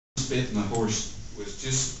spit and the horse was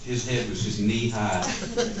just, his head was just knee high.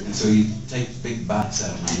 And so he'd take big bites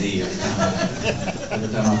out of my knee every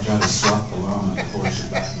time I tried to swap the llama, the horse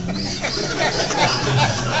would bite my knee.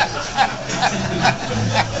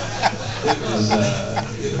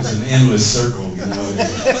 It was an endless circle, you know.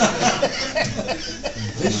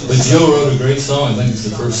 But Joe wrote a great song. I think it's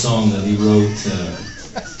the first song that he wrote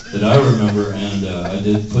that I remember, and I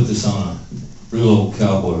did put this on a real old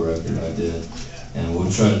Cowboy record. I did, and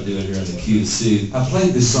we'll try to do it here in the QC. I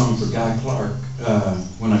played this song for Guy Clark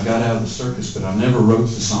when I got out of the circus, but I never wrote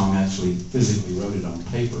the song, actually physically wrote it on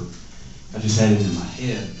paper. I just had it in my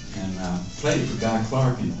head, and played it for Guy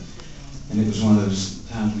Clark, and it was one of those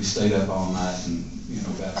times we stayed up all night, and you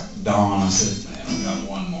know, about dawn I said, man, I've got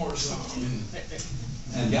one more song.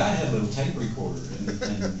 And Guy had a little tape recorder, and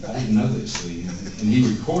I didn't know this, and he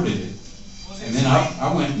recorded it. And then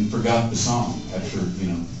I went and forgot the song after,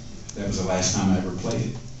 you know, that was the last time I ever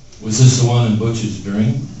played it. Was this the one in Butch's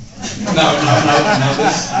Dream? No,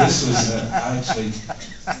 this was, I actually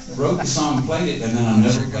wrote the song, played it, and then I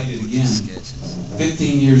never played it again.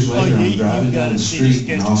 15 years later, I'm driving down the street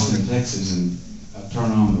in Austin, Texas, and I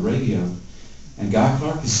turn on the radio, and Guy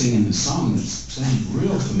Clark is singing this song that sounds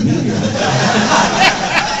real familiar.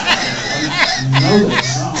 I know that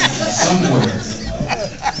song somewhere.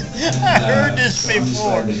 I heard this before. I'm just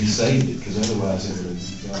glad that he saved it, because otherwise it would have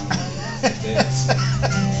gone dead.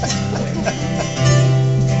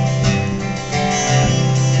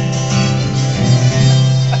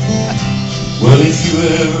 Well, if you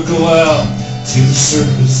ever go out to the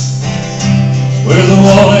circus, where the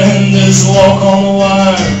wall-enders walk on the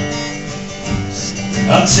wire,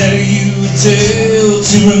 I'll tell you a tale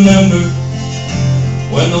to remember,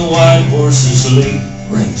 when the white horse's late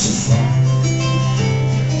rings of fire.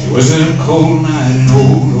 It was a cold night in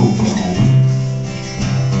old Oklahoma.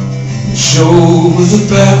 The show was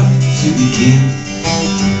about to begin.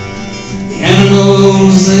 The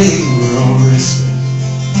animals, they were all rested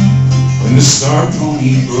when the star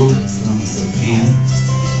pony broke from the pen.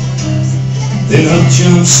 Then up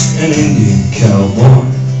jumps an Indian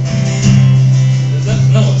cowboy.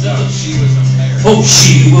 She was a mare. Oh,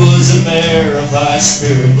 she was a mare of high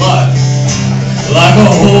spirit life, like a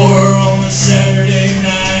whore on a Saturday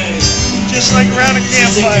night. Just like around a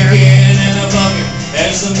campfire. And a bucket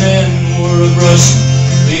as the men were abreast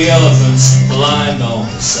the elephants blind on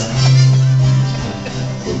the side.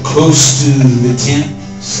 We're close to the tent,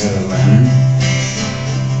 said a lantern,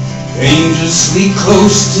 dangerously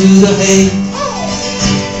close to the hay.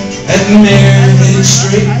 That mare headed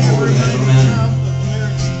straight for that lantern.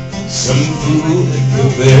 Some fool hit the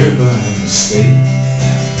bear by mistake.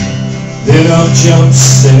 Then up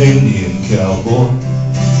jumps an Indian cowboy,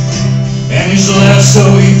 and his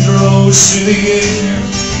lasso he throws to the air,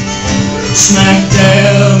 smack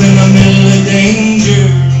dab in the middle of danger.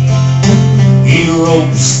 He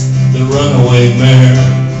ropes the runaway mare.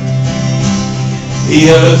 The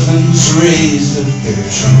elephants raised up their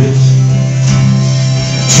trumpets.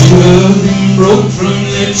 Two of them broke from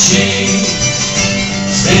their chain.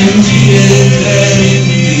 Stampeded that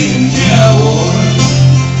Indian cowboy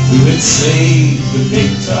who had saved the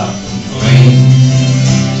big top plane.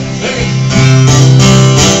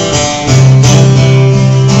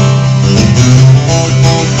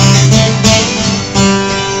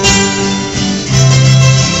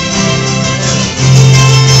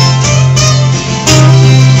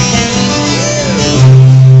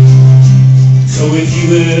 So if you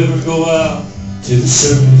ever go out to the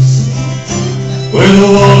circus, where the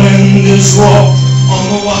wall-enders walk on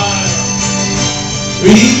the wire,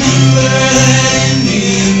 remember that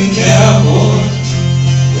Indian cowboy,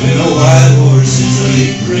 when the white horse's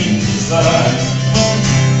late rings of fire.